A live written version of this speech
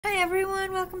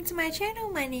everyone, welcome to my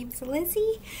channel. My name's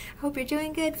Lizzie. I hope you're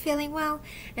doing good, feeling well,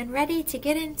 and ready to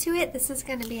get into it. This is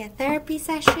going to be a therapy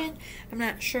session. I'm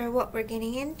not sure what we're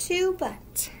getting into,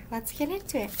 but let's get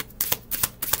into it.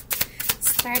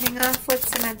 Starting off with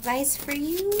some advice for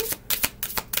you.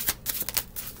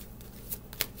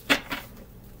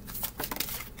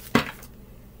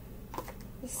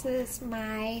 This is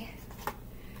my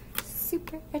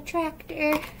Super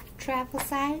Attractor travel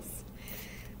size.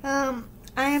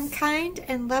 I am kind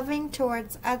and loving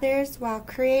towards others while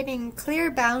creating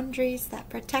clear boundaries that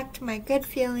protect my good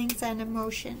feelings and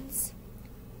emotions.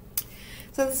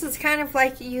 So this is kind of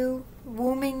like you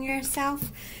wombing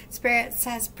yourself. Spirit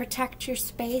says protect your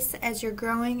space as you're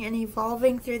growing and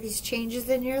evolving through these changes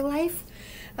in your life.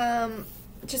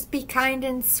 Just be kind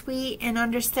and sweet and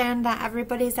understand that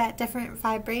everybody's at different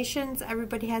vibrations.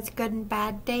 Everybody has good and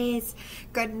bad days,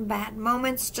 good and bad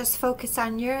moments. Just focus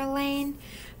on your lane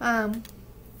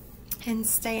and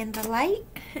stay in the light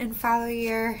and follow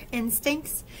your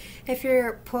instincts. If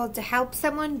you're pulled to help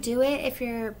someone, do it. If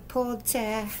you're pulled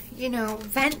to,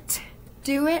 vent,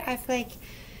 do it. I feel like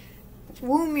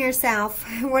womb yourself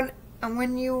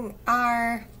when you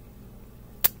are...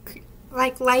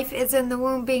 like life is in the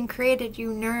womb being created,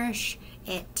 you nourish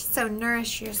it. So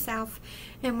nourish yourself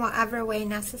in whatever way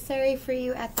necessary for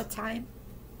you at the time.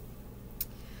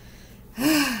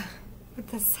 With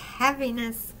this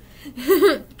heaviness.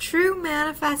 True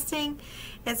manifesting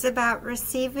is about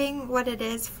receiving what it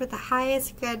is for the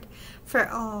highest good for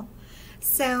all.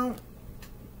 So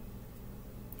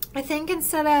I think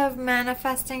instead of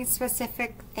manifesting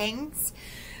specific things,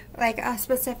 like a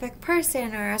specific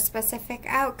person or a specific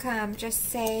outcome, just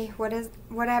say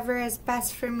whatever is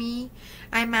best for me,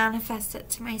 I manifest it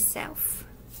to myself.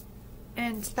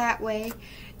 And that way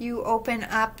you open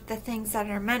up the things that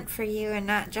are meant for you and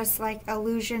not just like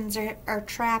illusions or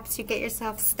traps you get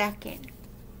yourself stuck in.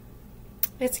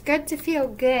 It's good to feel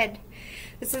good.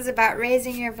 This is about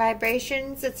raising your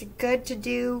vibrations. It's good to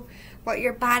do what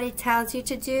your body tells you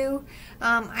to do.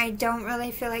 I don't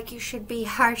really feel like you should be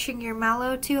harshing your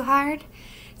mellow too hard.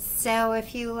 So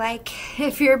if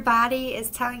your body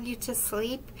is telling you to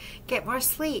sleep, get more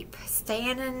sleep. Stay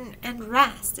in and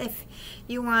rest. If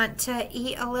you want to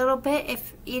eat a little bit,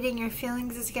 if eating your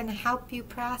feelings is going to help you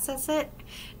process it,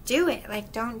 do it.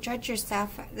 Like, don't judge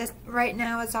yourself. This right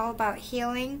now is all about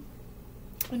healing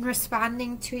and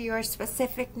responding to your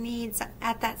specific needs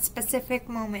at that specific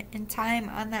moment in time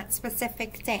on that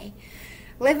specific day.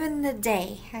 Live in the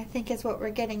day, I think is what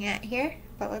we're getting at here.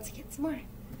 But let's get some more.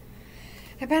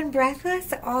 I've been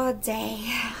breathless all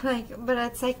day, but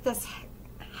it's like this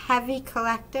heavy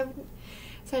collective.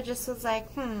 So I just was like,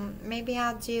 maybe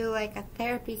I'll do like a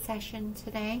therapy session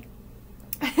today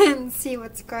and see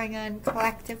what's going on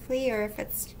collectively, or if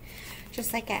it's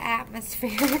just like an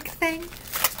atmospheric thing.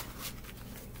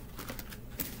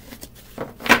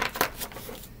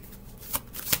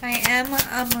 I am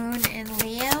a moon in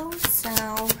Leo,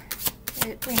 so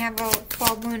we have a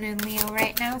full moon in Leo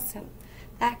right now, so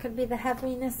that could be the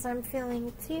heaviness I'm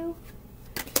feeling too.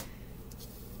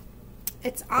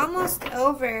 It's almost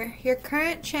over. Your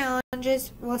current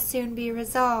challenges will soon be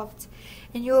resolved,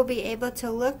 and you will be able to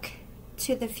look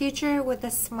to the future with a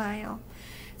smile.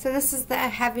 So this is the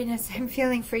heaviness I'm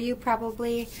feeling for you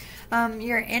probably.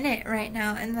 You're in it right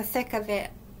now, in the thick of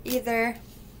it. Either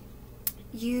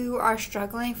you are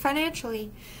struggling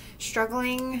financially,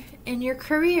 struggling in your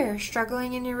career,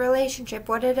 struggling in your relationship,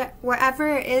 whatever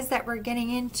it is that we're getting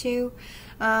into,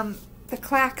 the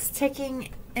clock's ticking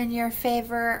in your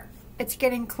favor. It's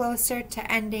getting closer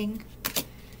to ending.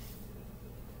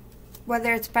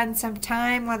 Whether it's been some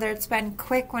time, whether it's been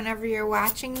quick whenever you're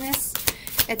watching this,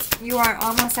 you are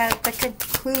almost at the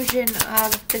conclusion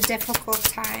of the difficult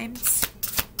times.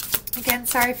 Again,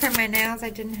 sorry for my nails. I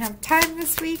didn't have time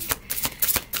this week.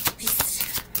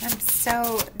 I'm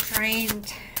so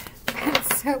drained. I'm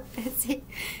so busy.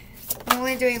 I'm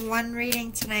only doing one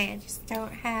reading tonight. I just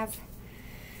don't have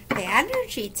the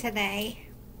energy today.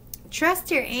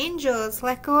 Trust your angels.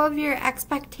 Let go of your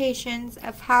expectations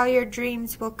of how your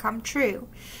dreams will come true.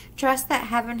 Trust that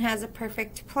heaven has a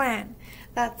perfect plan.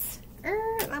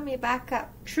 Let me back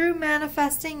up. True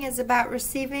manifesting is about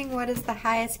receiving what is the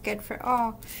highest good for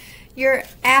all. You're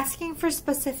asking for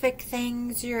specific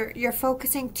things. You're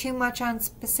focusing too much on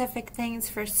specific things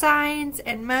for signs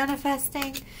and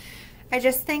manifesting. I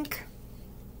just think,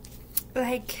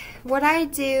 like, what I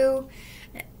do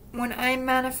when I'm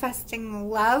manifesting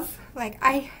love, like,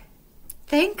 I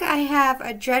think I have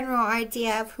a general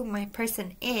idea of who my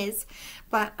person is,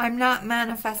 but I'm not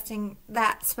manifesting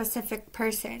that specific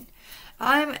person.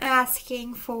 I'm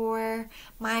asking for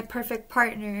my perfect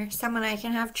partner, someone I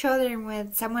can have children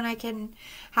with, someone I can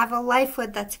have a life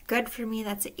with that's good for me,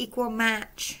 that's an equal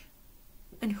match.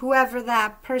 And whoever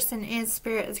that person is,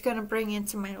 Spirit is going to bring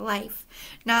into my life,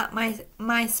 not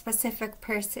my specific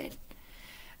person.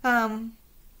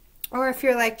 Or if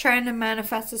you're like trying to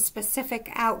manifest a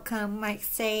specific outcome, like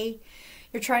say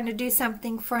you're trying to do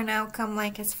something for an outcome,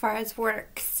 like as far as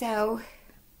work. So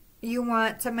you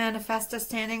want to manifest a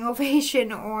standing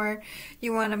ovation, or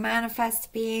you want to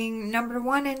manifest being number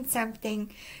one in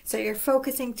something. So you're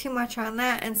focusing too much on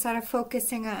that instead of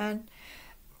focusing on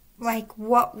like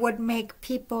what would make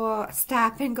people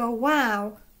stop and go,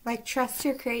 wow. Like, trust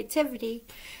your creativity.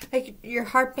 Like, you're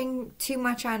harping too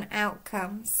much on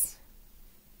outcomes.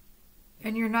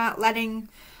 And you're not letting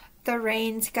the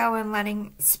reins go and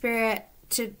letting Spirit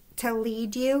to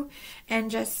lead you. And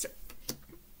just,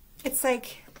 it's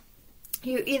like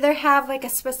you either have like a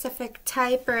specific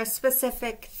type or a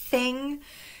specific thing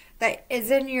that is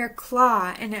in your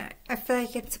claw. And I feel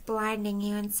like it's blinding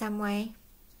you in some way.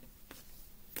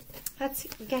 Let's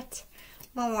get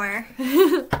more.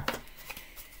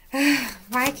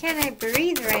 Why can't I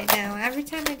breathe right now? Every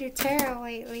time I do tarot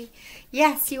lately.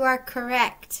 Yes, you are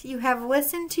correct. You have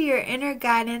listened to your inner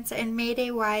guidance and made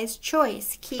a wise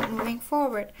choice. Keep moving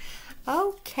forward.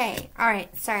 Okay. All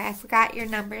right. Sorry, I forgot your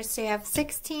numbers. So you have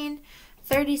 16,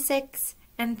 36,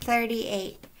 and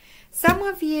 38. Some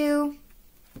of you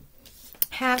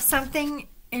have something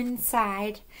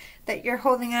inside that you're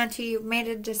holding on to. You've made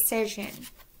a decision.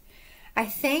 I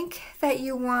think that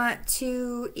you want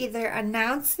to either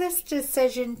announce this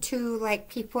decision to like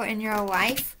people in your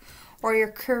life or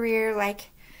your career. Like,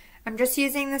 I'm just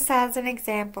using this as an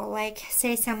example. Like,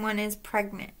 say someone is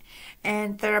pregnant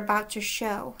and they're about to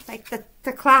show. Like,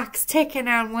 the clock's ticking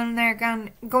on when they're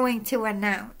going to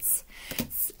announce.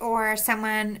 Or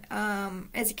someone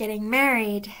is getting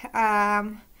married.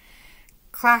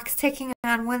 Clock's ticking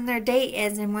on when their date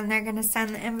is and when they're going to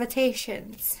send the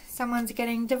invitations. Someone's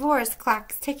getting divorced.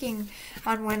 Clock's ticking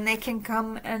on when they can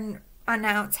come and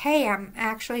announce, hey, I'm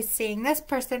actually seeing this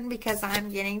person because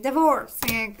I'm getting divorced.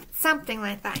 Something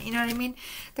like that. You know what I mean?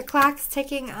 The clock's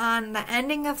ticking on the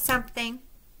ending of something.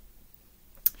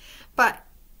 But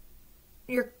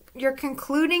you're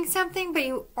concluding something, but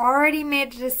you already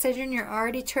made a decision. You're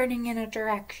already turning in a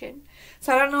direction.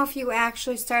 So I don't know if you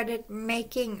actually started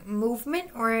making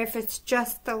movement or if it's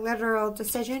just the literal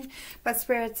decision, but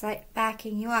Spirit's like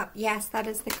backing you up. Yes, that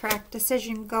is the correct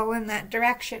decision. Go in that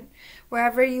direction.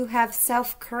 Wherever you have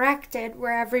self-corrected,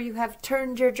 wherever you have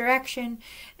turned your direction,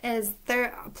 is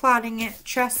they're applauding it.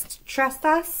 Trust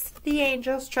us, the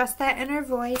angels. Trust that inner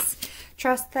voice.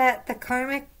 Trust that the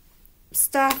karmic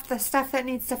stuff, the stuff that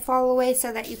needs to fall away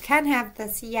so that you can have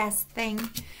this yes thing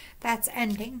that's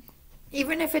ending.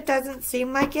 Even if it doesn't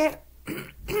seem like it.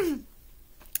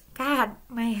 God,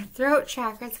 my throat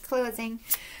chakra's closing.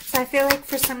 So I feel like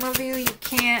for some of you,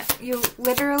 you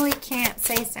literally can't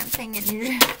say something and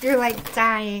you're like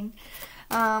dying.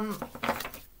 I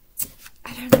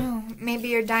don't know. Maybe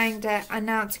you're dying to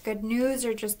announce good news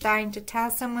or just dying to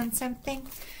tell someone something.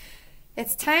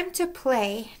 It's time to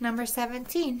play. Number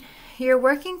 17. You're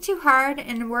working too hard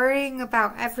and worrying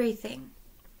about everything.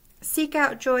 Seek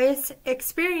out joyous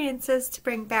experiences to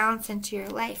bring balance into your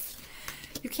life.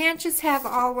 You can't just have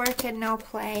all work and no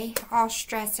play, all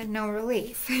stress and no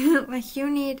relief. Like you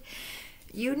need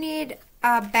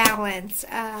a balance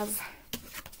of,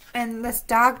 and this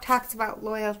dog talks about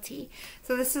loyalty.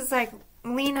 So this is like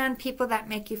lean on people that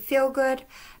make you feel good,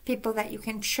 people that you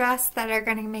can trust, that are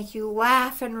going to make you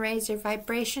laugh and raise your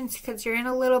vibrations because you're in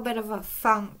a little bit of a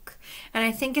funk. And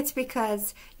I think it's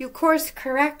because you course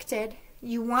corrected.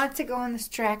 You want to go in this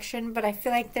direction, but I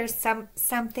feel like there's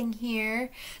something here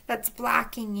that's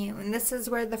blocking you. And this is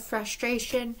where the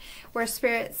frustration, where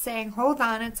Spirit's saying, hold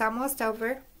on, it's almost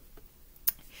over.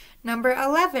 Number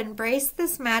 11, brace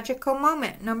this magical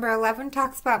moment. Number 11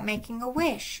 talks about making a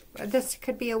wish. This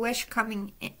could be a wish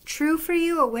coming true for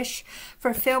you, a wish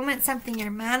fulfillment, something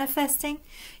you're manifesting.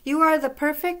 You are the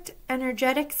perfect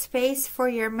energetic space for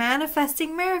your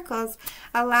manifesting miracles.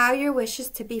 Allow your wishes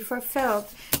to be fulfilled.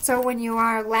 So when you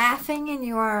are laughing and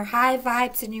you are high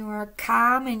vibes and you are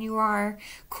calm and you are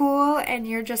cool and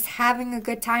you're just having a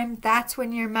good time, that's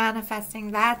when you're manifesting.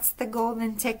 That's the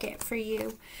golden ticket for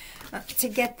you. To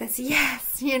get this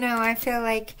yes, you know, I feel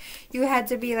like you had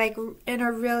to be like in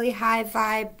a really high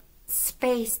vibe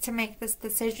space to make this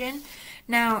decision.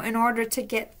 Now, in order to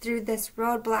get through this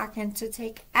roadblock and to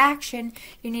take action,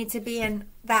 you need to be in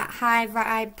that high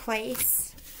vibe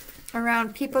place.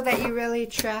 around people that you really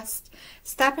trust.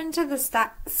 Step into the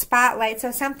spotlight.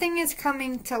 So something is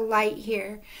coming to light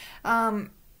here.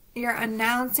 You're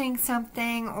announcing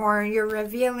something, or you're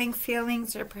revealing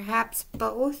feelings, or perhaps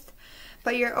both.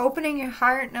 But you're opening your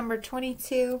heart, number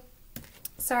 22.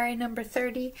 Sorry, number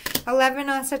 30. 11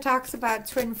 also talks about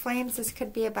twin flames. This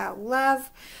could be about love.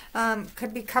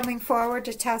 Could be coming forward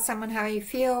to tell someone how you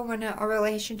feel when a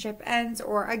relationship ends.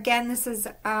 Or again, this is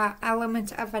an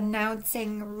element of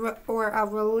announcing or a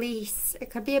release. It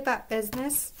could be about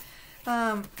business,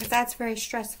 because that's very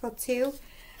stressful too.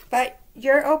 But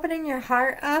you're opening your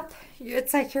heart up.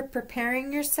 It's like you're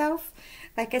preparing yourself.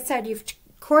 Like I said, you've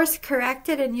course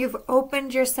corrected and you've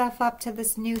opened yourself up to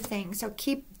this new thing. So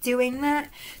keep doing that.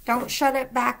 Don't shut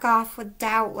it back off with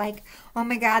doubt, like, oh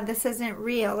my God, this isn't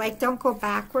real. Like, don't go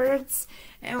backwards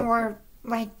or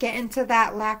like get into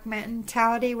that lack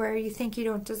mentality where you think you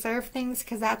don't deserve things,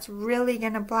 because that's really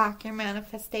going to block your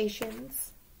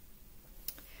manifestations.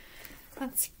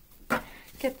 Let's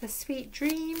get the sweet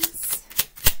dreams.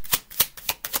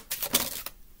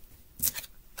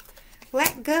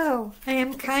 Let go. I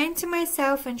am kind to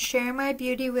myself and share my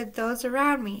beauty with those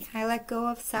around me. I let go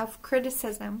of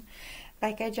self-criticism.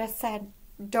 Like I just said,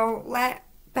 don't let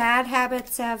bad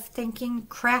habits of thinking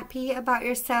crappy about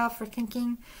yourself, or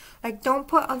thinking, like, don't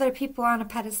put other people on a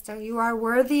pedestal. You are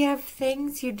worthy of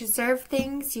things. You deserve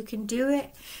things. You can do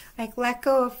it. Like, let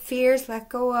go of fears. Let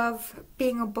go of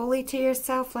being a bully to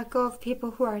yourself. Let go of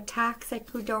people who are toxic,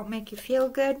 who don't make you feel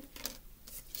good.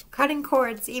 Cutting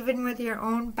cords, even with your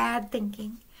own bad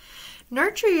thinking.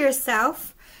 Nurture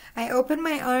yourself. I open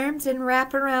my arms and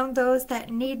wrap around those that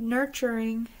need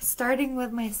nurturing, starting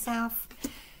with myself.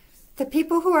 The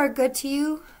people who are good to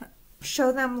you,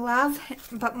 show them love,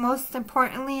 but most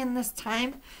importantly in this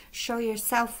time, show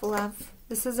yourself love.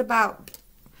 This is about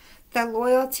the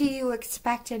loyalty you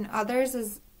expect in others.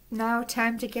 Is now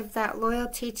time to give that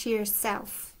loyalty to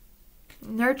yourself.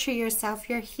 Nurture yourself.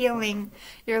 You're healing.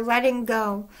 You're letting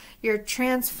go. You're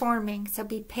transforming. So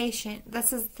be patient.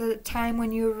 This is the time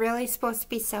when you're really supposed to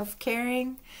be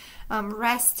self-caring,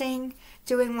 resting,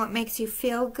 doing what makes you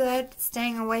feel good,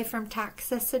 staying away from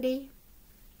toxicity.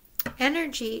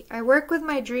 Energy. I work with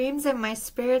my dreams and my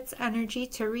spirit's energy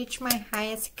to reach my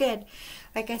highest good.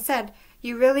 Like I said,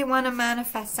 you really want to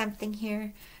manifest something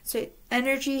here. So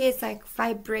energy is like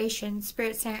vibration.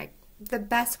 Spirit's like, the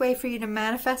best way for you to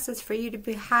manifest is for you to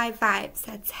be high vibes.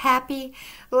 That's happy,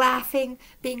 laughing,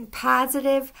 being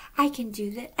positive. I can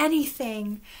do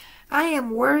anything. I am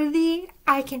worthy.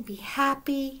 I can be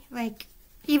happy. Like,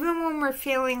 even when we're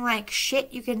feeling like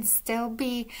shit, you can still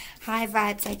be high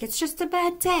vibes. Like, it's just a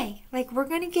bad day. Like, we're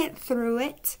going to get through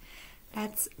it.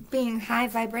 That's being high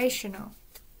vibrational.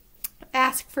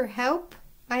 Ask for help.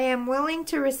 I am willing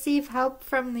to receive help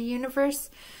from the universe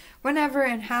whenever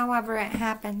and however it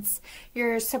happens.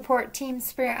 Your support team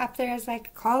spirit up there is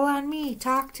like, call on me,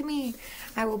 talk to me.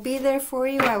 I will be there for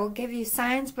you. I will give you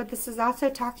signs. But this is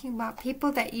also talking about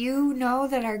people that you know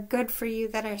that are good for you,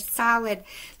 that are solid,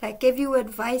 that give you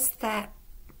advice, that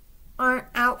aren't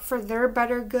out for their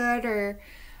better good or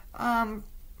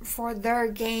for their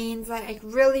gains. Like,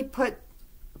 really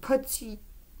puts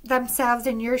themselves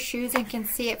in your shoes and can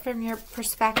see it from your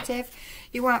perspective.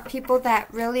 You want people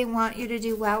that really want you to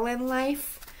do well in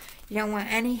life. You don't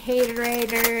want any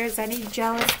haterators, any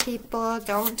jealous people.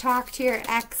 Don't talk to your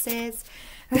exes.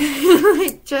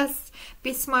 Just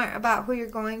be smart about who you're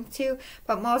going to.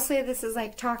 But mostly this is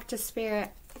like, talk to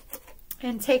spirit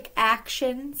and take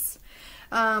actions.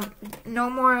 No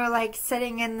more like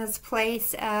sitting in this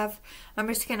place of, I'm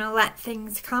just going to let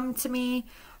things come to me,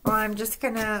 or I'm just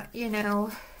going to, you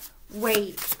know,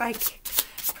 wait. Like,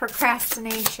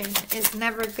 procrastination is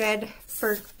never good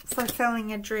for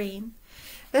fulfilling a dream.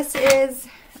 This is,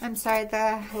 I'm sorry,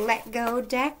 the Let Go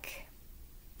deck.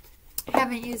 I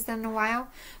haven't used it in a while.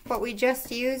 What we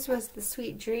just used was the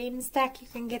Sweet Dreams deck. You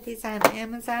can get these on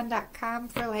Amazon.com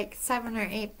for like $7 or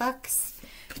 $8.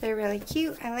 They're really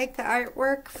cute. I like the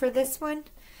artwork for this one.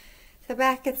 The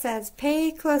back it says,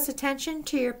 pay close attention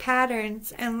to your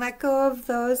patterns and let go of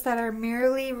those that are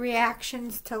merely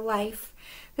reactions to life.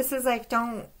 This is like,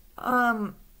 don't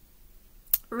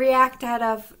react out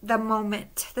of the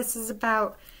moment. This is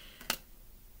about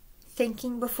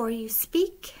thinking before you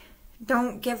speak.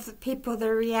 Don't give people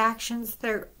the reactions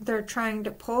they're trying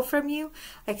to pull from you.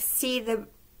 Like,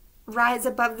 rise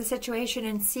above the situation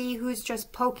and see who's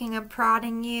just poking and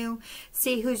prodding you.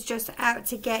 See who's just out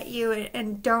to get you,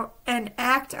 and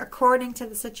act according to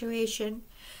the situation.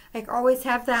 Like, always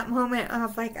have that moment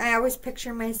of, like, I always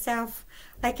picture myself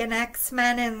like an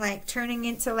X-Men and like turning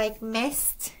into like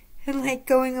mist and like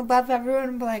going above everyone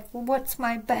and be like, well, what's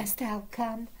my best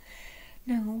outcome?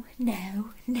 no,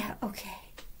 no, no. Okay.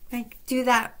 Like, do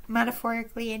that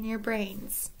metaphorically in your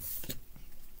brains.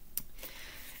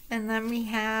 And then we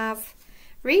have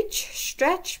reach,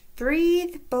 stretch,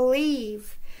 breathe,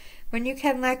 believe. When you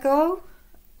can let go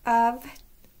of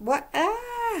what?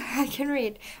 I can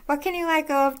read. What can you let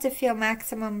go of to feel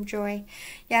maximum joy?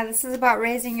 Yeah, this is about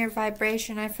raising your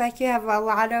vibration. I feel like you have a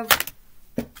lot of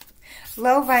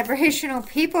low vibrational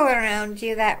people around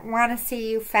you that want to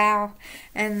see you fail.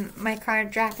 And my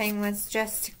card dropping was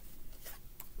just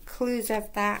clues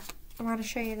of that. I want to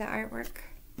show you the artwork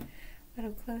a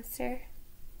little closer.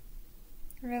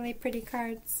 Really pretty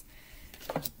cards.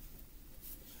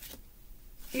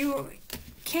 You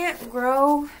can't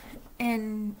grow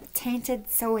in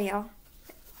tainted soil.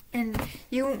 And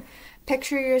you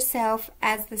picture yourself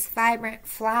as this vibrant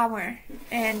flower,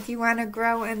 and you want to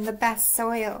grow in the best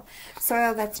soil.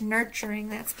 Soil that's nurturing.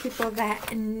 That's people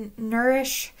that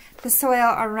nourish the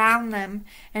soil around them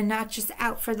and not just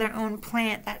out for their own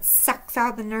plant that sucks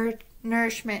all the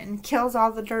nourishment and kills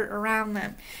all the dirt around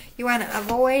them. You want to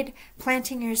avoid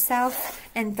planting yourself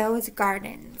in those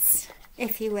gardens,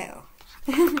 if you will.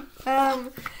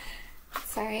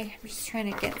 Sorry, I'm just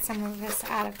trying to get some of this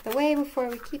out of the way before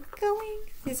we keep going.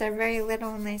 These are very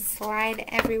little and they slide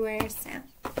everywhere, so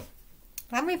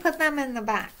let me put them in the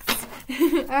box.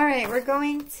 Alright, we're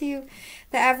going to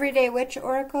the Everyday Witch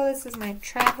Oracle. This is my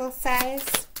travel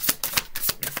size.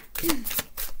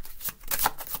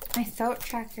 My throat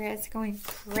chakra is going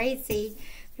crazy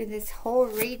through this whole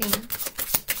reading.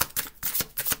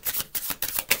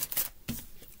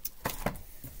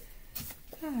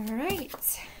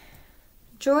 Alright.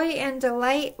 Joy and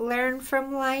delight, learn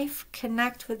from life,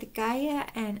 connect with Gaia,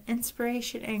 and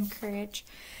inspiration and courage.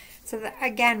 So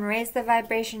again, raise the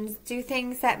vibrations. Do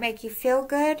things that make you feel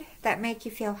good, that make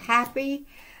you feel happy.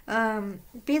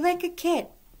 Be like a kid.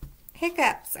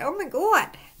 Hiccups. Oh my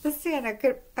god. This is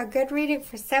a good reading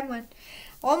for someone.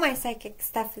 All my psychic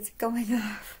stuff is going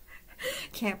off.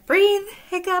 Can't breathe.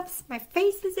 Hiccups. My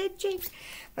face is itching.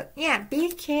 But yeah, be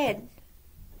a kid.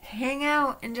 Hang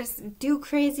out and just do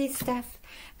crazy stuff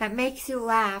that makes you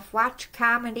laugh. Watch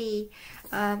comedy.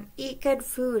 Eat good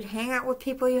food. Hang out with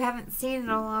people you haven't seen in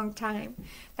a long time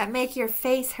that make your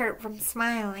face hurt from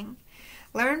smiling.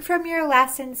 Learn from your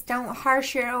lessons. Don't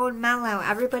harsh your own mellow.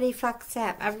 Everybody fucks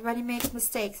up. Everybody makes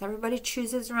mistakes. Everybody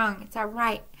chooses wrong. It's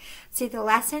alright. See the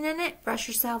lesson in it. Brush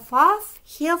yourself off.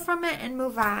 Heal from it and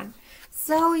move on.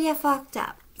 So you fucked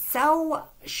up. So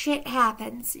shit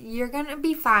happens. You're going to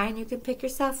be fine. You can pick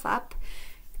yourself up.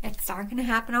 It's not going to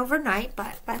happen overnight,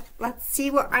 but let's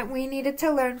see what we needed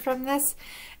to learn from this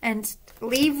and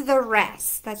leave the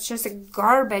rest. That's just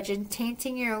garbage and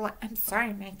tainting your life. I'm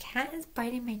sorry, my cat is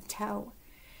biting my toe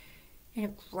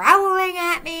and growling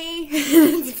at me.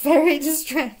 It's very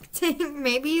distracting.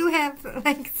 Maybe you have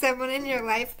like someone in your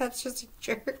life that's just a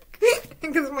jerk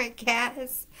because my cat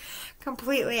is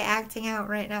completely acting out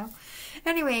right now.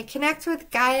 Anyway, connect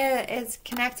with Gaia is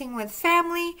connecting with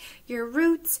family, your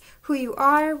roots, who you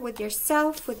are, with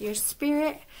yourself, with your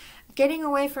spirit, getting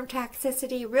away from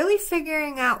toxicity, really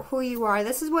figuring out who you are.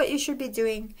 This is what you should be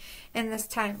doing in this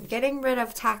time. Getting rid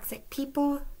of toxic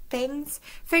people, things,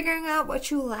 figuring out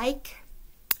what you like,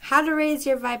 how to raise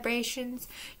your vibrations.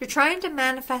 You're trying to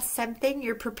manifest something.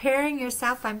 You're preparing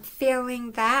yourself. I'm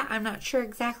feeling that. I'm not sure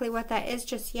exactly what that is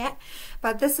just yet.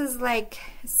 But this is like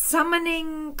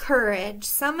summoning courage,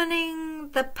 summoning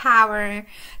the power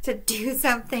to do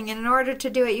something. And in order to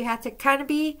do it, you have to kind of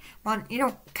be, well, you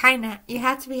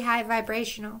have to be high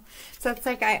vibrational. So it's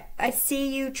like I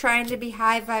see you trying to be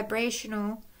high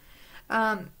vibrational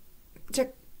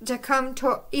to come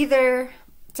to either...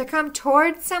 to come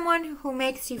towards someone who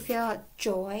makes you feel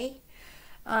joy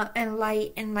and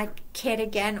light and like a kid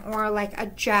again, or like a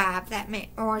job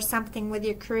or something with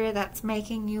your career that's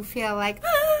making you feel like,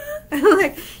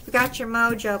 like you got your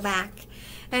mojo back.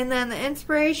 And then the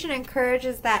inspiration and courage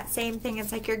is that same thing.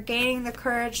 It's like you're gaining the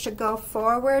courage to go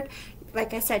forward.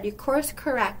 Like I said, you course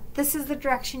correct. This is the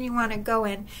direction you want to go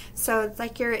in. So it's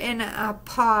like you're in a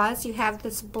pause. You have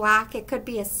this block. It could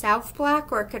be a self-block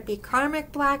or it could be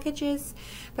karmic blockages.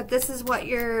 But this is what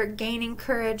you're gaining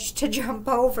courage to jump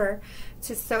over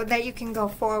so that you can go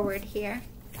forward here.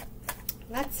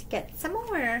 Let's get some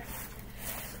more.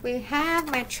 We have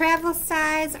my travel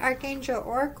size Archangel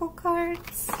Oracle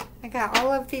cards. I got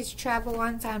all of these travel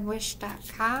ones on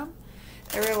Wish.com.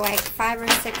 They were like $5 or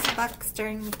 $6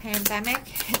 during the pandemic.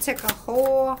 It took a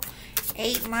whole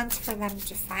 8 months for them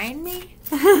to find me,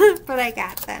 but I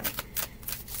got them.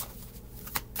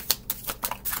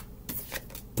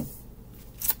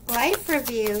 life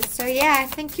review. So yeah, I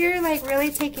think you're like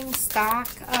really taking stock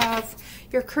of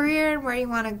your career and where you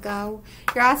want to go.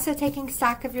 You're also taking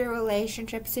stock of your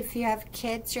relationships. If you have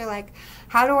kids, you're like,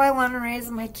 how do I want to raise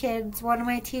my kids? What am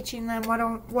I teaching them?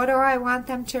 What do I want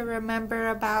them to remember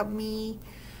about me?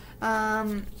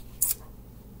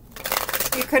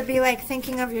 You could be like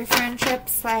thinking of your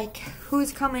friendships, like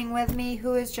who's coming with me,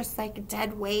 who is just like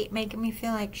dead weight, making me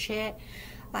feel like shit.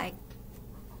 Like,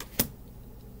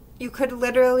 you could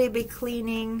literally be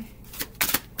cleaning.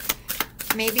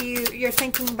 Maybe you're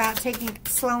thinking about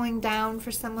slowing down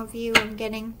for some of you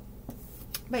and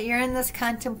but you're in this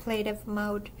contemplative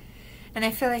mode. And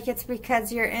I feel like it's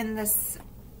because you're in this,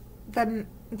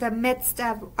 the midst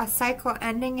of a cycle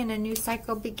ending and a new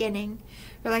cycle beginning.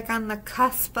 You're like on the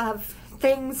cusp of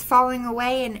things falling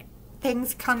away and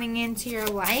things coming into your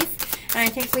life. And I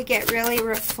think we get really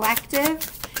reflective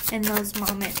in those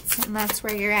moments, and that's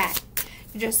where you're at.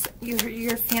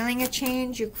 You're feeling a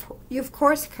change. You've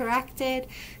course corrected.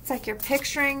 It's like you're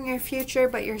picturing your future,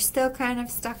 but you're still kind of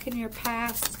stuck in your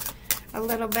past a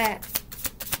little bit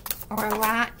or a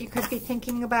lot. You could be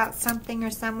thinking about something or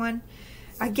someone.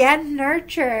 Again,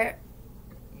 nurture.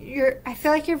 I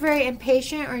feel like you're very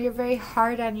impatient, or you're very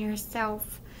hard on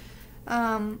yourself.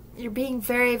 You're being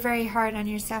very, very hard on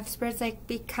yourself. Spirit's like,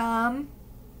 be calm,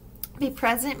 be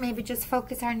present. Maybe just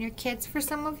focus on your kids for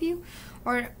some of you,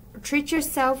 or treat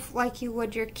yourself like you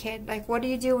would your kid. Like, what do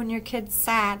you do when your kid's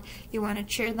sad? You want to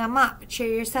cheer them up,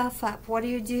 cheer yourself up. What do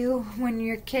you do when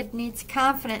your kid needs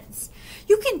confidence?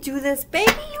 You can do this,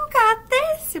 baby, you got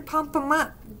this. You pump them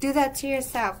up. Do that to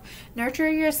yourself. Nurture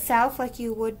yourself like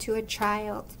you would to a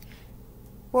child.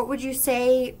 What would you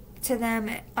say to them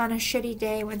on a shitty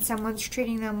day when someone's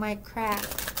treating them like crap?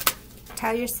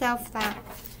 Tell yourself that.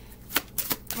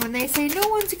 When they say, no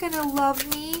one's going to love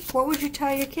me, what would you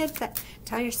tell your kids?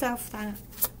 Tell yourself that,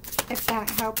 if that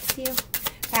helps you.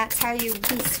 That's how you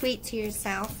be sweet to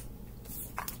yourself.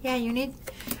 Yeah,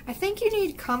 I think you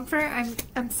need comfort.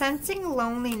 I'm sensing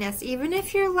loneliness. Even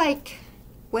if you're like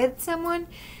with someone,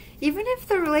 even if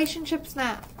the relationship's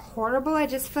not horrible, I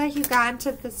just feel like you got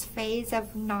into this phase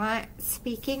of not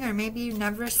speaking, or maybe you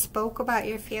never spoke about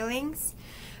your feelings.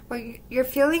 But you're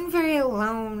feeling very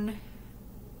alone.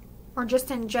 Or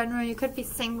just in general, you could be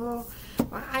single.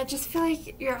 I just feel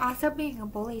like you're also being a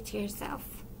bully to yourself.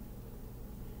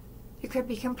 You could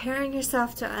be comparing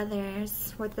yourself to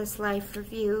others with this life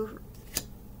review.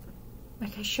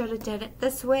 Like, I should have did it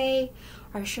this way,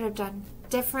 or I should have done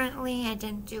differently. I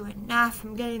didn't do enough.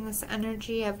 I'm getting this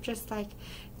energy of just like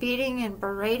beating and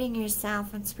berating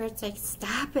yourself. And Spirit's like,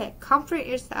 stop it. Comfort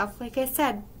yourself. Like I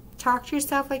said, talk to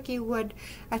yourself like you would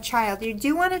a child. You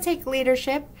do want to take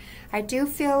leadership. I do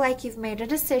feel like you've made a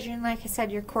decision. Like I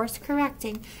said, you're course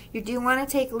correcting. You do want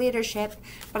to take leadership,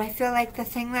 but I feel like the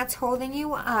thing that's holding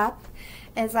you up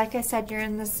is, like I said, you're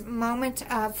in this moment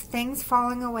of things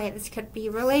falling away. This could be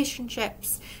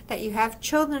relationships, that you have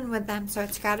children with them, so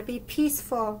it's got to be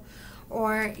peaceful.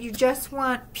 Or you just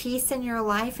want peace in your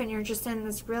life, and you're just in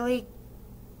this really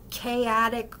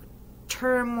chaotic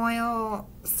turmoil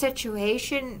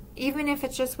situation, even if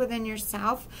it's just within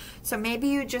yourself. So maybe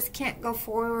you just can't go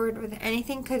forward with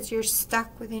anything because you're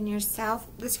stuck within yourself.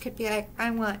 This could be like, I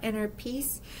want inner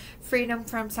peace, freedom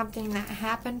from something that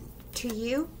happened to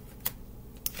you.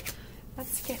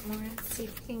 Let's get more, see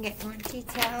if we can get more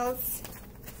details.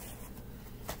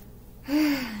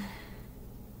 I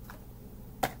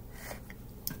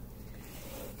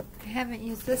haven't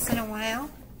used this in a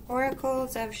while.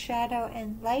 Oracles of Shadow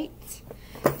and Light.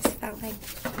 Just felt like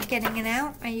getting it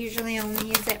out. I usually only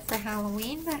use it for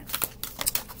Halloween, but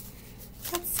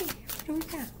let's see. What do we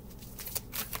got?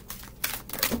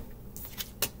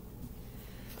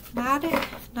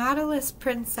 Nautilus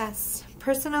Princess.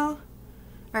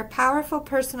 Powerful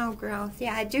personal growth.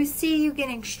 Yeah, I do see you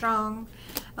getting strong.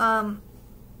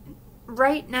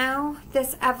 Right now,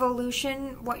 this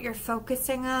evolution, what you're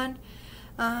focusing on,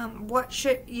 what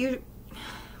should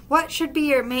be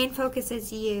your main focus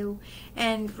is you,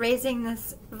 and raising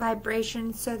this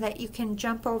vibration so that you can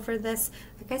jump over this.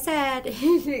 Like I said,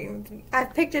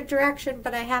 I've picked a direction,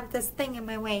 but I have this thing in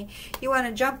my way. You want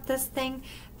to jump this thing.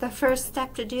 The first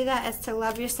step to do that is to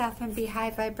love yourself and be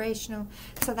high vibrational.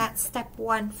 So that's step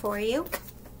 1 for you.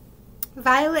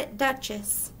 Violet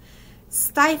Duchess.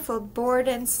 Stifled, bored,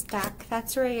 and stuck.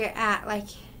 That's where you're at. Like,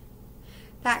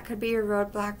 that could be your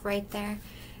roadblock right there.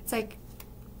 It's like,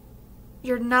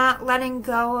 you're not letting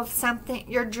go of something.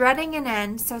 You're dreading an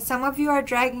end. So some of you are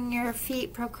dragging your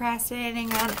feet,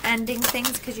 procrastinating on ending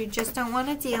things because you just don't want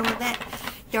to deal with it.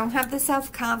 You don't have the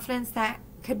self-confidence. That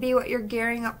could be what you're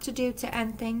gearing up to do to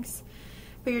end things.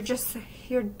 but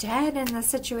you're dead in the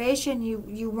situation.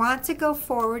 You want to go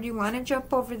forward, you want to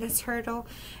jump over this hurdle,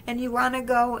 and you want to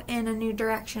go in a new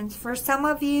direction. For some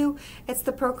of you, it's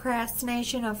the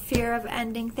procrastination of fear of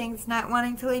ending things, not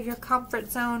wanting to leave your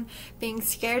comfort zone, being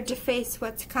scared to face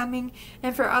what's coming.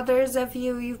 And for others of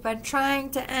you, you've been trying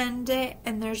to end it,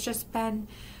 and there's just been,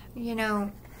 you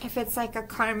know, if it's like a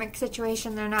karmic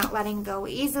situation, they're not letting go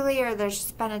easily, or there's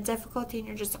just been a difficulty and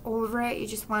you're just over it. You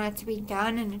just want it to be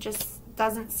done, and it just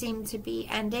doesn't seem to be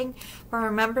ending. But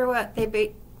remember what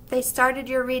they started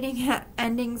your reading at.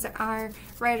 Endings are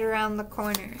right around the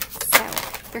corner. So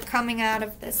you're coming out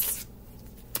of this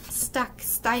stuck,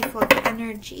 stifled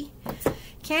energy.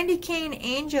 Candy cane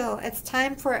angel, it's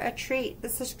time for a treat.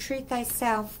 This is treat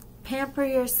thyself. Pamper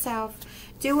yourself.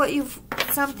 Do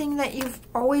something that you've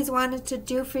always wanted to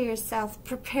do for yourself.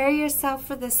 Prepare yourself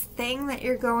for this thing that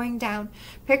you're going down.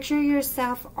 Picture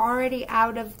yourself already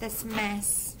out of this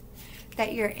mess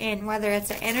that you're in, whether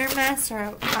it's an inner mess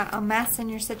or a mess in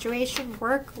your situation,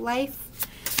 work, life.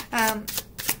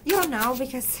 You'll know,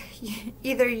 because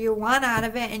either you want out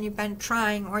of it and you've been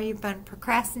trying, or you've been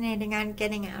procrastinating on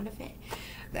getting out of it.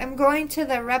 I'm going to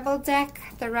the Rebel deck,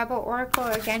 the Rebel Oracle,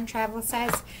 again, travel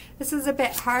size. This is a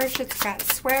bit harsh. It's got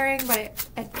swearing, but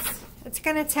it's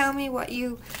going to tell me what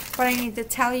I need to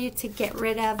tell you to get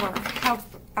rid of, or help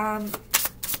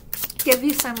give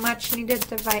you some much needed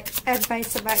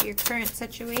advice about your current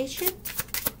situation.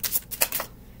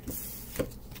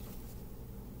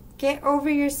 Get over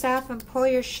yourself and pull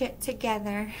your shit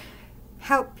together.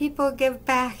 Help people, give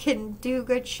back, and do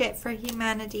good shit for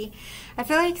humanity. I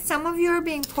feel like some of you are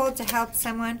being pulled to help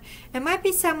someone. It might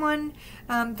be someone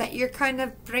that you're kind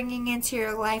of bringing into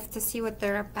your life to see what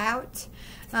they're about.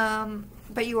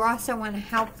 But you also want to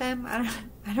help them.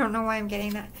 I don't know why I'm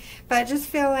getting that. But I just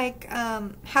feel like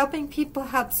helping people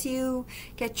helps you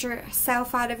get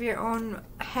yourself out of your own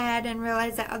head and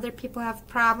realize that other people have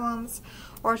problems.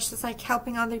 Or it's just like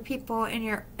helping other people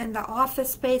in the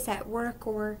office space, at work,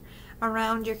 or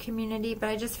around your community. But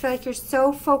I just feel like you're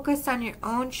so focused on your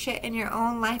own shit in your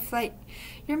own life, like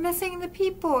you're missing the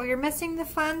people, you're missing the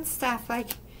fun stuff. Like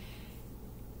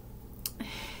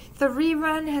the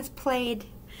rerun has played,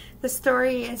 the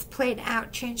story is played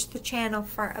out. Change the channel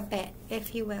for a bit,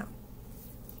 if you will.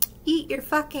 Eat your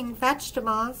fucking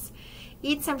vegetables.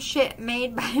 Eat some shit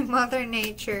made by Mother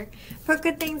Nature. Put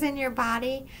good things in your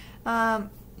body.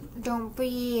 Don't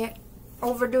be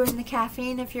overdoing the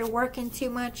caffeine if you're working too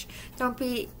much. Don't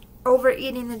be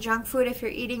overeating the junk food if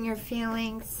you're eating your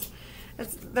feelings.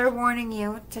 They're warning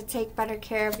you to take better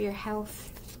care of your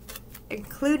health,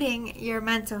 including your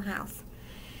mental health.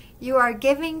 You are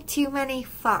giving too many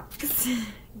fucks.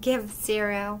 Give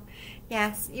 0.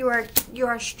 Yes, you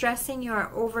are stressing, you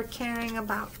are over caring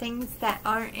about things that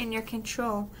aren't in your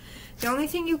control. The only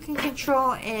thing you can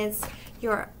control is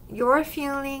your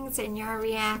feelings and your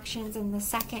reactions in the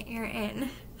second you're in.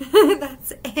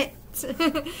 That's it.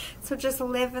 So just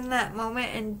live in that moment,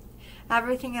 and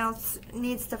everything else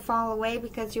needs to fall away,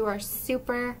 because you are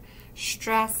super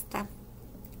stressed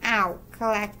out,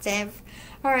 collective.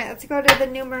 Alright, let's go to the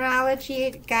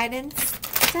numerology guidance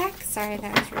deck. Sorry,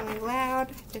 that was really loud.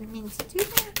 Didn't mean to do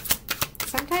that.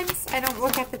 Sometimes I don't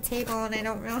look at the table and I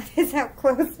don't realize how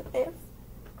close it is.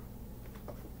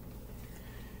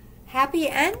 Happy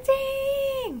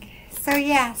ending! So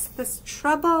yes, this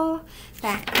trouble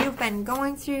that you've been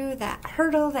going through, that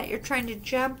hurdle that you're trying to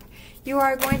jump, you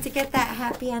are going to get that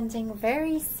happy ending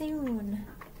very soon.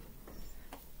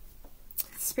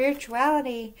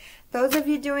 Spirituality. Those of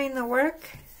you doing the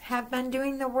work, have been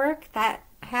doing the work, that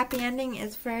happy ending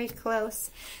is very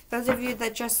close. Those of you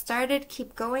that just started,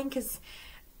 keep going, because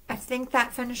I think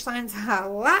that finish line's a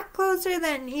lot closer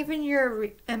than even you're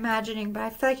imagining. But I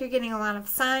feel like you're getting a lot of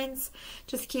signs.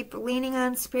 Just keep leaning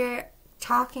on spirit,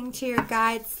 talking to your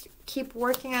guides, keep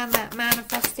working on that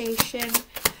manifestation.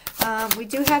 We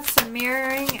do have some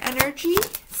mirroring energy,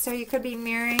 so you could be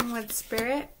mirroring with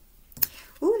spirit.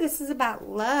 Ooh, this is about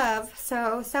love.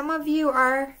 So some of you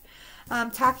are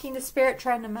talking to spirit,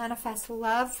 trying to manifest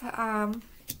love.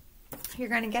 You're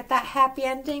going to get that happy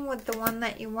ending with the one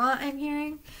that you want, I'm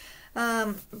hearing.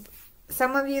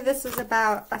 Some of you, this is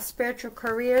about a spiritual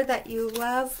career that you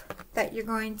love, that you're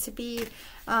going to be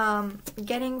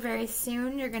getting very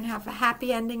soon. You're going to have a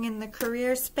happy ending in the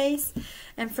career space.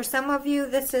 And for some of you,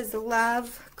 this is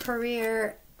love,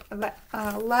 career,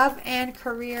 love and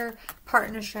career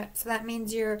partnership. So that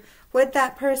means you're with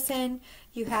that person,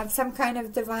 you have some kind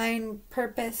of divine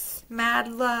purpose, mad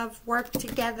love, work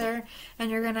together, and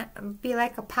you're going to be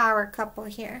like a power couple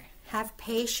here. Have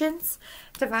patience.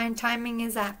 Divine timing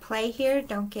is at play here.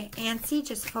 Don't get antsy.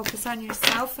 Just focus on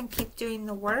yourself and keep doing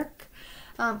the work.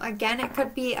 Again, it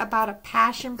could be about a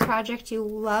passion project you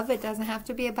love. It doesn't have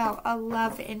to be about a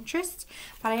love interest.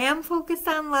 But I am focused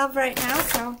on love right now,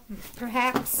 so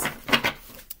perhaps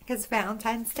because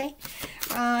Valentine's Day.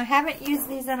 I haven't used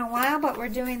these in a while, but we're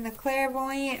doing the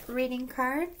clairvoyant reading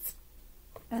cards.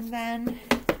 And then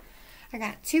I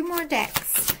got 2 more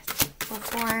decks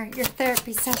before your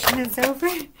therapy session is over.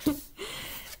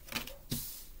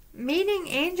 Meeting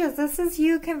angels. This is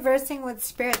you conversing with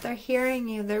spirit. They're hearing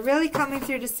you. They're really coming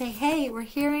through to say, hey, we're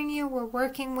hearing you. We're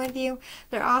working with you.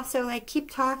 They're also like, keep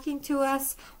talking to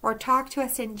us, or talk to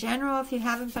us in general if you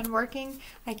haven't been working.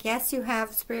 Like, yes, you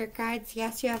have spirit guides.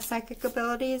 Yes, you have psychic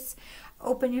abilities.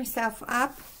 Open yourself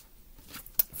up.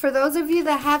 For those of you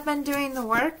that have been doing the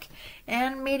work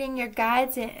and meeting your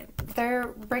guides, they're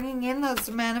bringing in those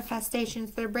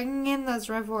manifestations. They're bringing in those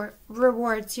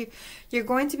rewards. You're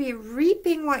going to be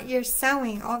reaping what you're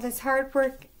sowing. All this hard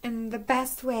work in the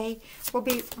best way will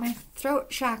be... My throat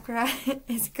chakra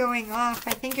is going off.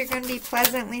 I think you're going to be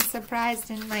pleasantly surprised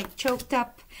and like choked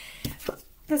up.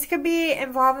 This could be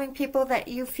involving people that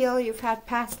you feel you've had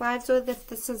past lives with. If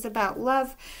this is about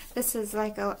love, this is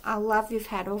like a love you've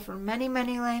had over many,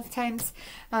 many lifetimes,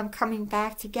 coming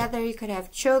back together. You could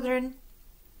have children.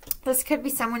 This could be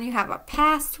someone you have a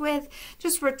past with,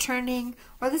 just returning.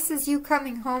 Or this is you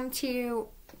coming home to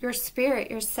your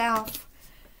spirit, yourself,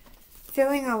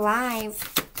 feeling alive.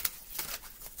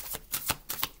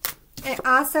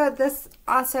 This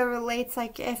also relates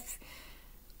like if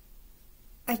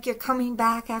you're coming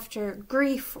back after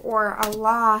grief or a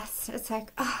loss. It's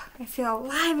like, oh, I feel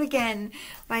alive again.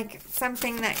 Like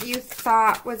something that you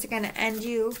thought was going to end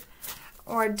you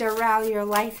or derail your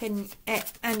life, and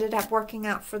it ended up working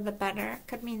out for the better. It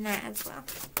could mean that as well.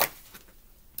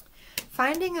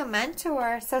 Finding a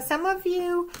mentor. So some of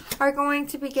you are going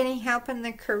to be getting help in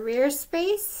the career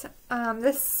space.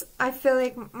 I feel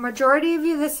like majority of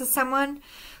you, this is someone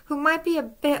who might be a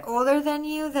bit older than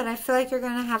you that I feel like you're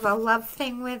going to have a love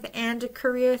thing with and a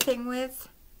career thing with.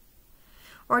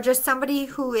 Or just somebody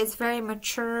who is very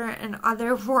mature and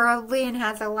otherworldly and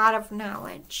has a lot of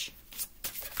knowledge.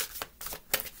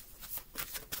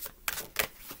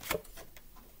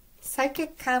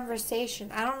 Psychic conversation.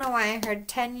 I don't know why I heard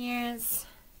 10 years,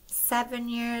 7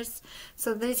 years.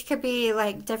 So these could be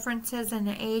like differences in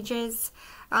ages,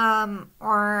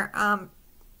 or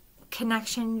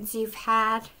connections you've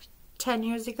had 10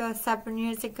 years ago, 7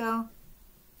 years ago,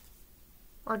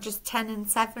 or just 10 and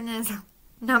 7 is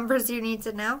numbers you need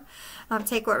to know.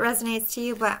 Take what resonates to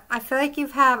you, but I feel like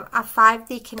you've had a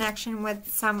 5D connection with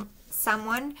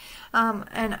someone,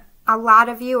 and a lot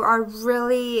of you are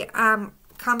really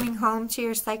coming home to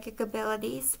your psychic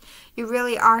abilities. You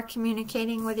really are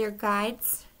communicating with your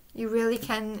guides. You really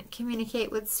can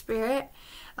communicate with spirit.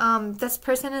 This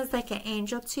person is like an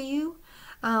angel to you.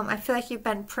 I feel like you've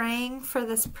been praying for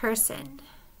this person,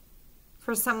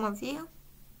 for some of you.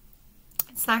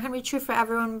 It's not going to be true for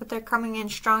everyone, but they're coming in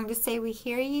strong to say, we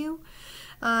hear you.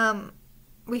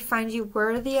 We find you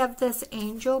worthy of this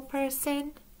angel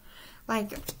person.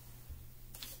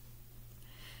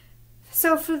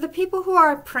 So for the people who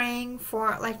are praying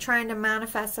for, trying to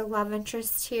manifest a love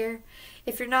interest here,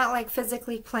 if you're not,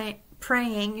 physically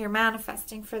praying, you're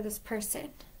manifesting for this person.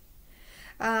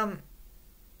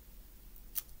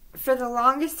 For the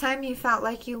longest time, you felt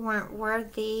like you weren't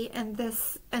worthy, and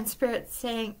Spirit's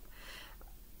saying,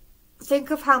 think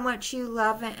of how much you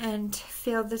love and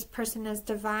feel this person as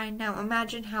divine. Now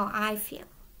imagine how I feel.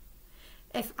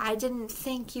 If I didn't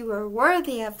think you were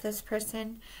worthy of this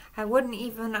person, I wouldn't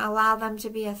even allow them to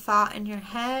be a thought in your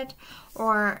head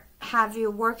or have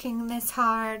you working this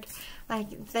hard.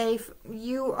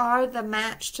 You are the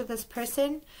match to this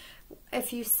person.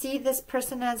 If you see this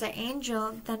person as an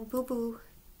angel, then boo-boo,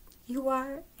 you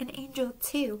are an angel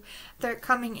too. They're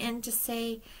coming in to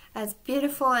say, as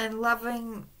beautiful and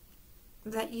loving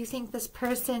that you think this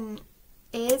person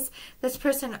is, this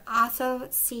person also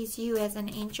sees you as an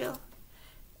angel.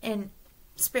 And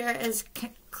Spirit is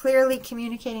clearly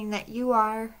communicating that you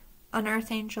are an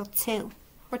earth angel too,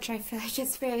 which I feel like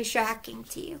is very shocking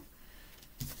to you.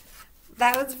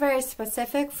 That was very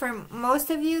specific. For most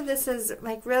of you, this is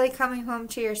really coming home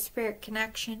to your spirit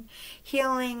connection,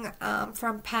 healing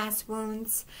from past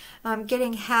wounds,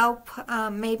 getting help,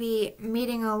 maybe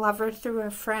meeting a lover through a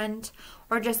friend,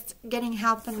 or just getting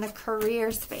help in the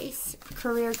career space.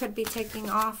 Career could be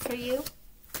taking off for you.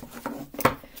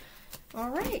 All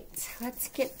right, let's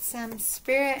get some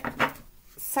Spirit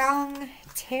Song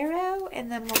Tarot,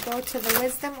 and then we'll go to the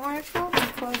Wisdom Oracle to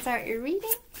close out your reading.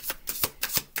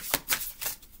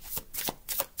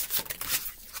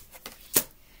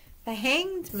 The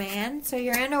Hanged Man. So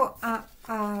you're in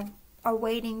a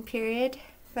waiting period.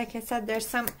 Like I said, there's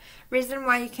some reason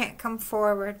why you can't come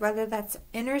forward, whether that's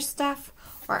inner stuff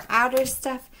or outer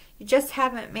stuff. You just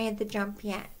haven't made the jump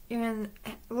yet. You're in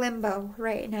limbo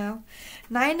right now.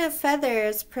 9 of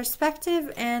Feathers, perspective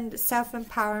and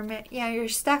self-empowerment. Yeah, you're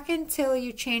stuck until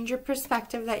you change your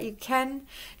perspective that you can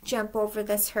jump over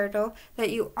this hurdle, that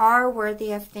you are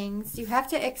worthy of things. You have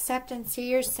to accept and see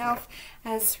yourself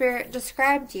as Spirit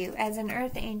described you, as an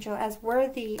earth angel, as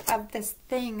worthy of this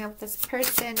thing, of this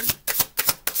person.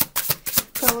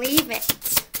 Believe it.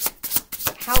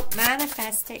 Help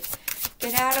manifest it.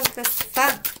 Get out of this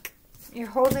funk. You're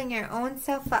holding your own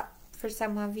self up for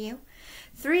some of you.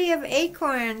 3 of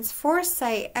Acorns,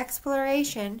 foresight,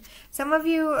 exploration. Some of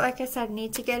you, like I said,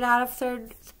 need to get out of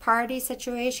third-party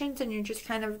situations and you're just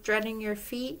kind of dreading your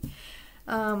feet.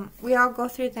 We all go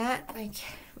through that. Like,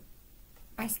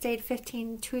 I stayed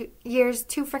 15 years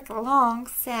too freaking long,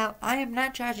 so I am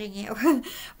not judging you.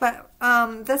 But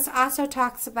this also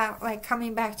talks about, like,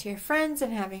 coming back to your friends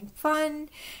and having fun.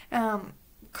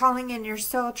 Calling in your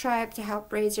soul tribe to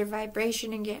help raise your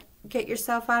vibration and get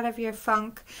yourself out of your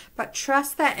funk. But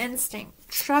trust that instinct.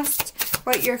 Trust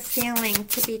what you're feeling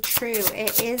to be true.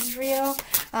 It is real.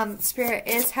 Spirit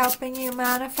is helping you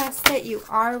manifest it. You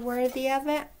are worthy of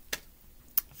it.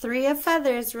 3 of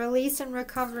Feathers, release and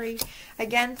recovery.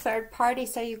 Again, third party.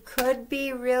 So you could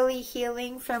be really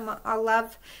healing from a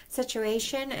love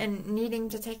situation and needing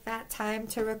to take that time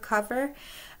to recover.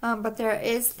 But there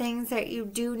is things that you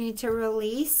do need to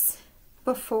release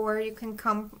before you can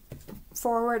come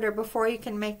forward or before you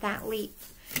can make that leap.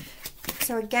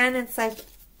 So again, it's like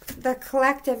the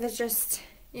collective is just,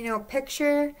 you know,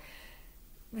 picture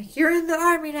like you're in the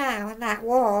army now in that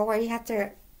wall where you have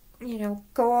to, you know,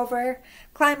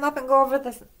 climb up and go over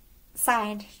the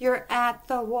side. You're at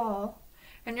the wall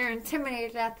and you're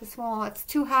intimidated at this wall. It's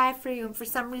too high for you and for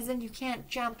some reason you can't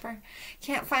jump or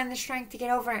can't find the strength to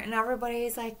get over it, and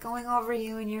everybody's like going over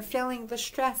you and you're feeling the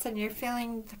stress and you're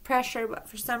feeling the pressure, but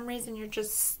for some reason you're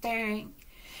just staring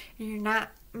and you're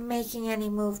not making any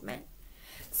movement.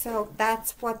 So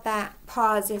that's what that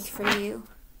pause is for you.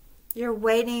 You're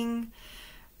waiting.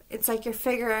 It's like you're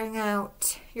figuring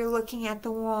out, you're looking at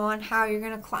the wall and how you're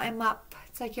going to climb up.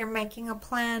 It's like you're making a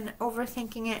plan,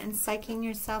 overthinking it, and psyching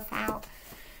yourself out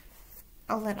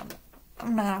a little bit.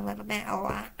 Not a little bit, a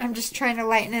lot. I'm just trying to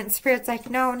lighten it. Spirit's like,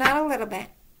 no, not a little bit.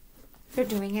 They're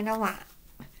doing it a lot.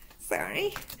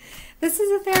 Sorry. This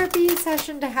is a therapy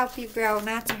session to help you grow,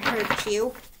 not to hurt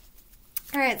you.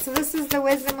 Alright, so this is the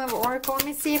Wisdom of Oracle. Let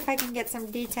me see if I can get some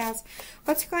details.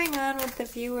 What's going on with the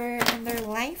viewer and their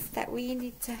life that we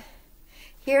need to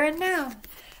hear and now?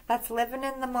 That's living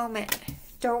in the moment.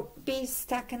 Don't be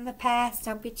stuck in the past.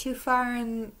 Don't be too far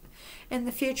in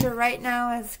the future. Right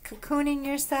now is cocooning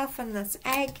yourself in this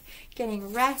egg,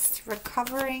 getting rest,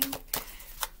 recovering,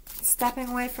 stepping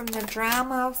away from the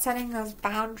drama, setting those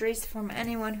boundaries from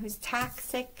anyone who's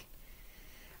toxic.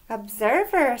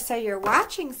 Observer, so you're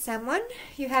watching someone.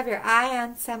 You have your eye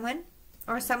on someone,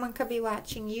 or someone could be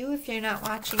watching you if you're not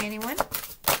watching anyone.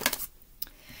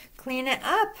 Clean it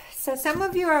up. So some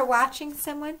of you are watching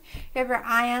someone, you have your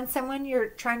eye on someone, you're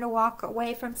trying to walk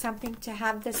away from something to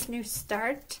have this new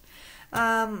start.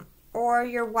 Or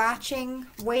you're watching,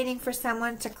 waiting for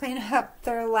someone to clean up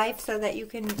their life so that you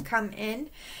can come in.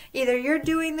 Either you're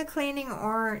doing the cleaning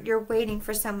or you're waiting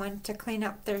for someone to clean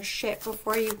up their shit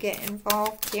before you get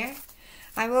involved here.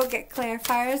 I will get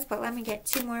clarifiers, but let me get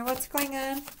 2 more. What's going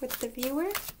on with the viewer?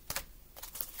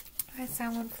 I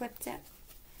saw one flipped it.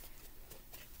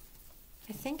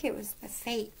 I think it was the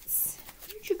Fates.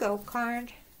 Where'd you go,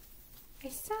 card? I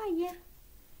saw you.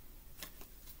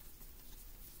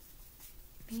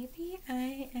 Maybe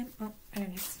I am... Oh, there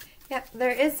it is. Yep,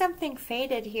 there is something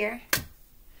faded here.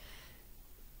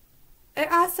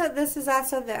 This is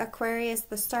also the Aquarius,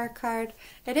 the star card.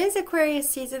 It is Aquarius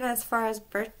season as far as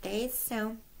birthdays,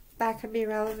 so that could be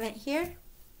relevant here.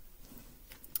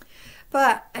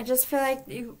 But I just feel like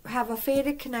you have a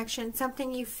faded connection,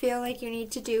 something you feel like you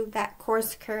need to do that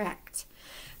course correct.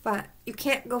 But you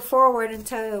can't go forward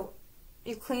until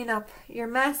you clean up your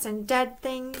mess and dead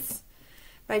things.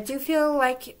 But I do feel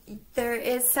like there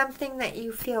is something that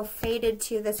you feel fated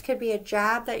to. This could be a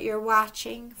job that you're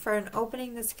watching for an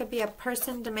opening. This could be a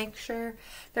person to make sure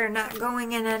they're not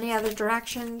going in any other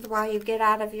directions while you get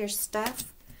out of your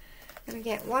stuff. Let me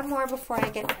get one more before I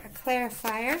get a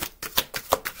clarifier.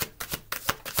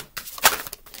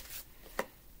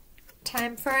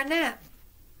 Time for a nap.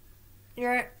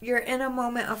 You're in a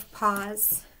moment of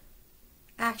pause.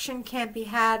 Action can't be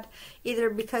had either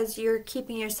because you're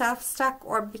keeping yourself stuck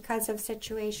or because of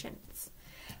situations.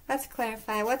 Let's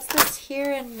clarify. What's this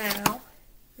here and now?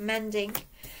 Mending.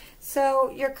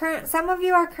 So some of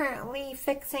you are currently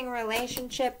fixing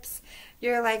relationships.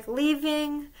 You're like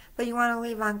leaving, but you want to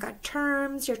leave on good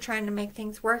terms. You're trying to make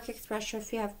things work, especially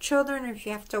if you have children, or if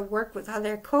you have to work with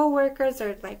other co-workers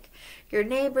or like your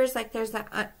neighbors. Like there's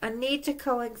a need to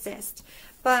coexist.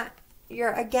 But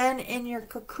you're again in your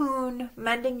cocoon,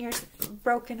 mending your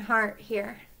broken heart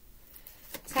here.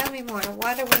 Tell me more.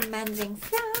 What are we mending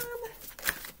from?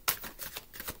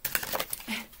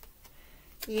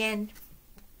 Yin.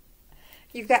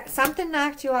 You got something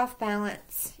knocked you off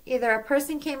balance. Either a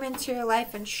person came into your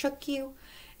life and shook you,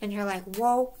 and you're like,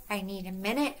 whoa, I need a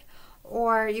minute.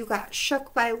 Or you got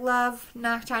shook by love,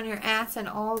 knocked on your ass in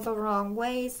all the wrong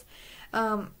ways.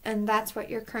 And that's what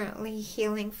you're currently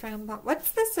healing from. But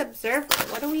what's this observer?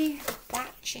 What are we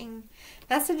watching?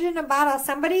 Message in a bottle.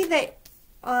 Somebody that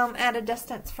at a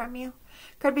distance from you.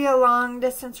 Could be a long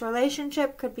distance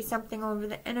relationship, could be something over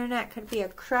the internet, could be a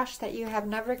crush that you have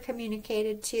never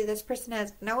communicated to. This person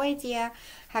has no idea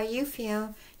how you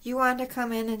feel. You want to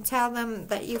come in and tell them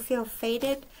that you feel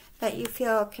fated, that you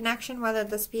feel a connection, whether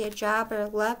this be a job or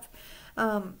love.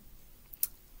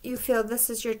 You feel this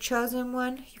is your chosen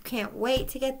one. You can't wait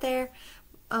to get there.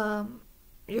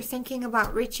 You're thinking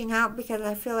about reaching out because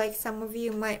I feel like some of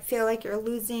you might feel like you're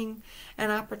losing an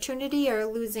opportunity or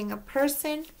losing a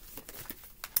person.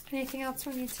 Anything else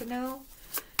we need to know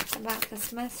about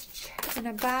this message in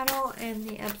a bottle? And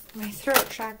my throat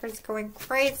chakra is going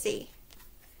crazy.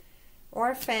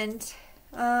 Orphaned.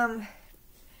 Like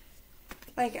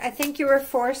I think you were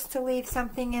forced to leave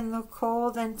something in the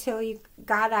cold until you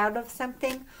got out of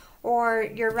something, or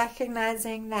you're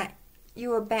recognizing that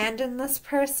you abandoned this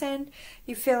person.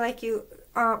 You feel like you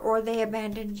or they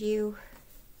abandoned you.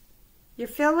 You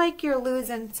feel like you're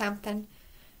losing something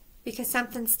because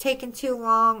something's taken too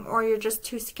long, or you're just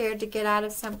too scared to get out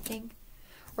of something,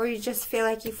 or you just feel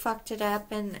like you fucked it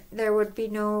up and there would be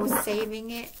no saving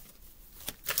it.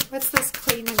 What's this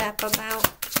clean it up about?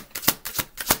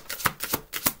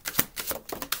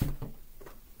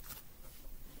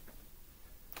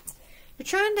 You're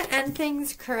trying to end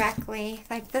things correctly.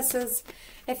 Like this is,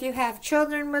 if you have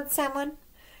children with someone,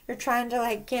 you're trying to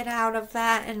like get out of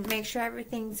that and make sure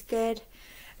everything's good.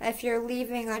 If you're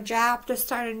leaving a job to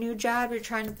start a new job, you're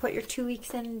trying to put your 2 weeks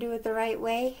in and do it the right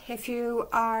way. If you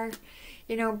are,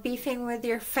 you know, beefing with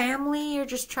your family, you're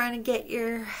just trying to get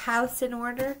your house in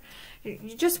order.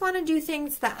 You just want to do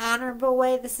things the honorable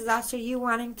way. This is also you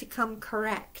wanting to come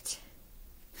correct.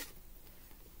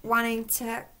 Wanting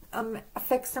to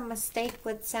fix a mistake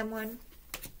with someone.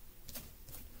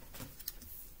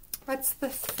 What's the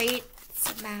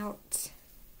fates about?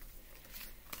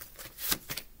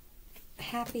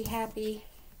 Happy, happy.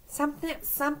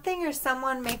 Something or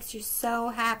someone makes you so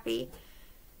happy.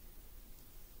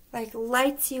 Like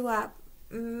lights you up.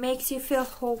 Makes you feel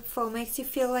hopeful. Makes you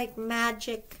feel like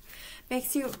magic.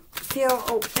 Makes you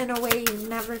feel in a way you've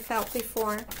never felt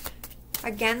before.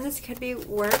 Again, this could be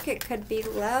work. It could be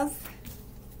love.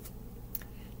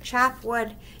 Chop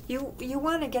wood. You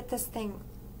want to get this thing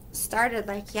started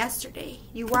like yesterday.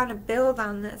 You want to build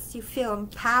on this. You feel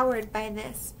empowered by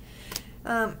this.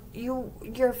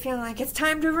 You're feeling like it's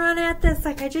time to run at this,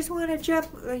 like I just want to jump,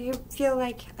 or you feel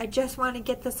like I just want to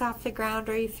get this off the ground,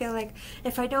 or you feel like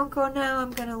if I don't go now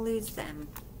I'm gonna lose them.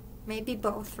 Maybe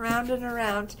both, round and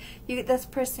around. This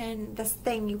person, this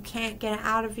thing, you can't get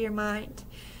out of your mind.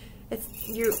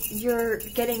 You're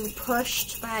getting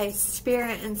pushed by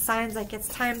spirit and signs like it's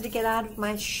time to get out of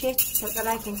my shit so that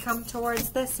I can come towards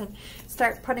this and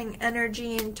start putting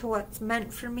energy into what's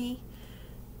meant for me.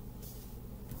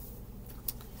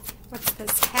 What's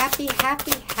this? Happy,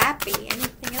 happy, happy.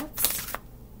 Anything else?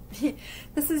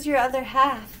 This is your other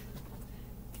half.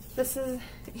 This is,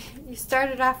 you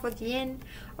started off with yin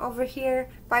over here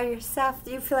by yourself.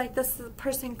 You feel like this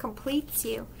person completes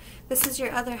you. This is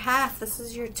your other half. This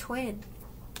is your twin.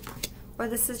 Or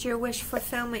this is your wish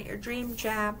fulfillment, your dream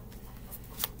job.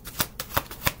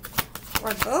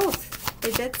 Or both.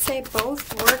 They did say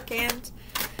both, work and,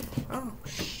 oh,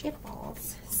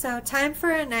 shitballs. So time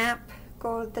for a nap.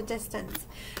 Go the distance.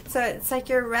 So it's like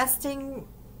you're resting,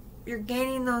 you're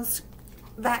gaining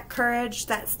that courage,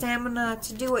 that stamina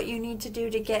to do what you need to do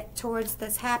to get towards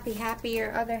this happy,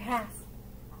 your other half.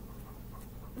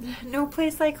 No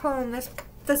place like home.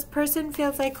 This person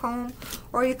feels like home,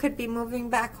 or you could be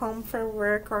moving back home for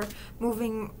work or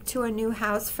moving to a new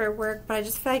house for work, but I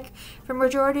just feel like for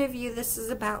majority of you this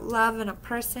is about love and a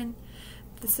person.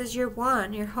 This is your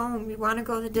one, your home. You want to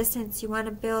go the distance. You want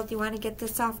to build. You want to get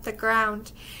this off the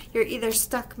ground. You're either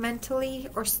stuck mentally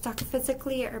or stuck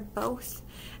physically or both.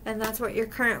 And that's what you're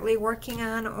currently working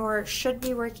on or should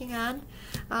be working on.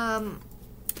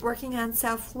 working on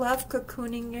self-love,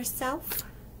 cocooning yourself.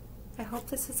 I hope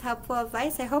this was helpful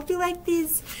advice. I hope you like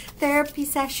these therapy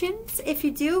sessions. If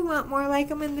you do want more like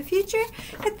them in the future,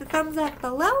 hit the thumbs up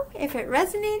below. If it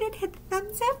resonated, hit the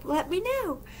thumbs up. Let me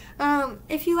know.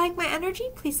 If you like my energy,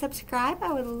 please subscribe.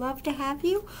 I would love to have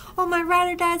you. All my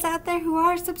ride or dies out there who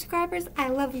are subscribers, I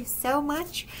love you so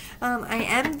much. I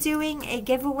am doing a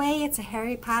giveaway. It's a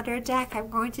Harry Potter deck. I'm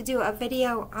going to do a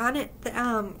video on it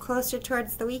closer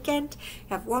towards the weekend.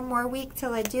 I have one more week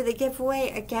till I do the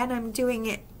giveaway. Again, I'm doing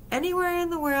it anywhere in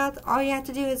the world. All you have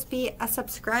to do is be a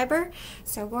subscriber.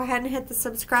 So go ahead and hit the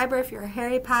subscriber if you're a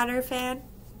Harry Potter fan.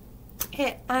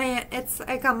 It's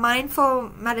like a mindful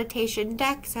meditation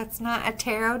deck, so it's not a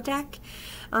tarot deck.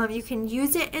 You can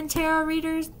use it in tarot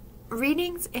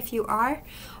readings if you are,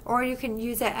 or you can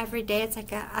use it every day. It's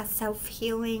like a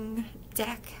self-healing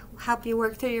deck. Help you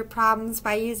work through your problems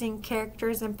by using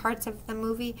characters and parts of the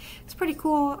movie. It's pretty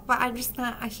cool, but I'm just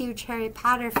not a huge Harry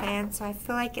Potter fan, so I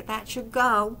feel like that should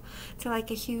go to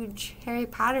like a huge Harry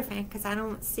Potter fan because I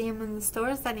don't see them in the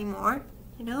stores anymore,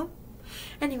 you know?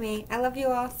 Anyway, I love you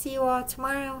all. See you all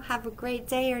tomorrow. Have a great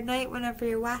day or night whenever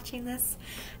you're watching this.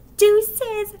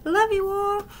 Deuces! Love you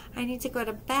all. I need to go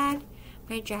to bed.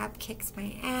 My job kicks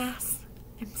my ass.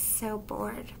 I'm so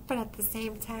bored, but at the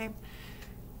same time,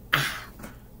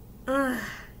 I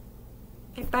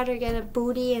better get a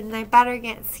booty and I better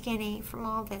get skinny from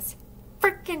all this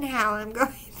freaking hell I'm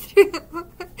going through.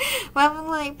 Well, I'm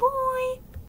like, boy.